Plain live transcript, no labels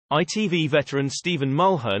ITV veteran Stephen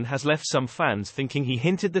Mulhern has left some fans thinking he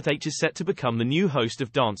hinted that H is set to become the new host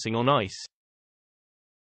of Dancing on Ice.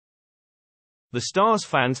 The star's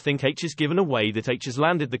fans think H has given away that H has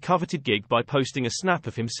landed the coveted gig by posting a snap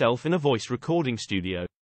of himself in a voice recording studio.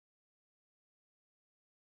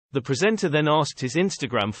 The presenter then asked his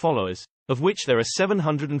Instagram followers, of which there are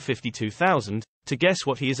 752,000, to guess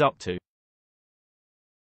what he is up to.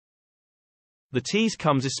 The tease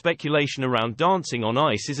comes as speculation around Dancing on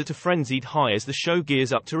Ice is at a frenzied high as the show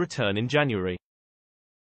gears up to return in January.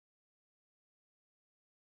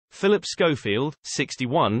 Philip Schofield,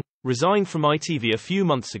 61, resigned from ITV a few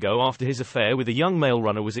months ago after his affair with a young male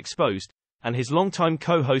runner was exposed, and his longtime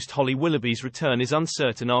co-host Holly Willoughby's return is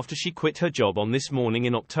uncertain after she quit her job on This Morning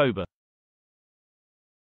in October.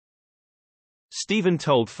 Stephen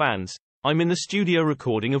told fans, "I'm in the studio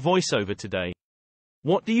recording a voiceover today.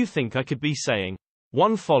 What do you think I could be saying?"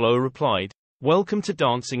 One follower replied, "Welcome to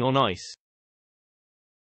Dancing on Ice."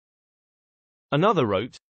 Another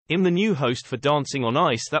wrote, "I'm the new host for Dancing on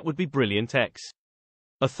Ice, that would be brilliant X."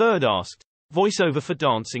 A third asked, "Voiceover for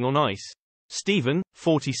Dancing on Ice?" Stephen,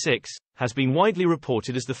 46, has been widely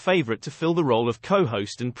reported as the favorite to fill the role of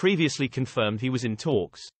co-host and previously confirmed he was in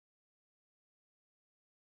talks.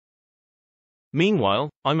 Meanwhile,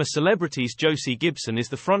 I'm a Celebrity's Josie Gibson is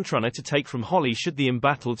the frontrunner to take from Holly should the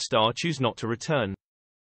embattled star choose not to return.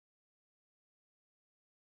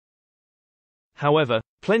 However,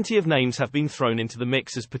 plenty of names have been thrown into the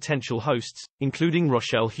mix as potential hosts, including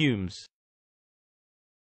Rochelle Humes.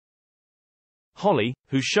 Holly,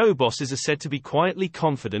 whose show bosses are said to be quietly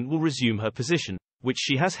confident will resume her position, which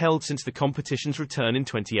she has held since the competition's return in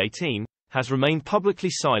 2018, has remained publicly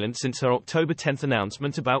silent since her October 10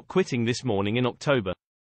 announcement about quitting This Morning in October.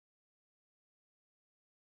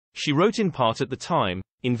 She wrote in part at the time,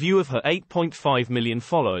 in view of her 8.5 million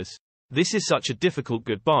followers, "This is such a difficult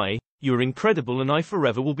goodbye, you're incredible and I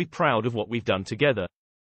forever will be proud of what we've done together.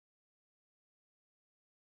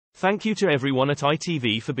 Thank you to everyone at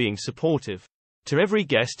ITV for being supportive. To every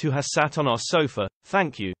guest who has sat on our sofa,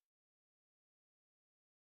 thank you."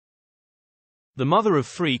 The mother of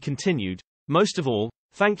three continued, "Most of all,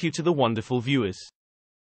 thank you to the wonderful viewers.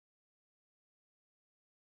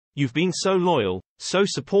 You've been so loyal, so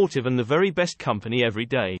supportive and the very best company every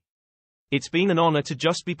day. It's been an honor to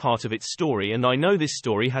just be part of its story and I know this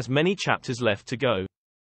story has many chapters left to go.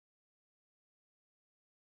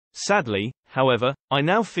 Sadly, however, I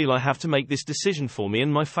now feel I have to make this decision for me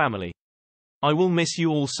and my family. I will miss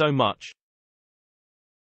you all so much."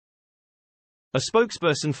 A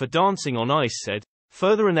spokesperson for Dancing on Ice said,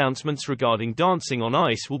 "Further announcements regarding Dancing on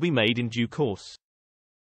Ice will be made in due course."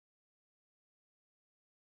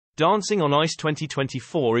 Dancing on Ice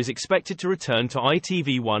 2024 is expected to return to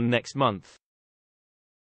ITV1 next month.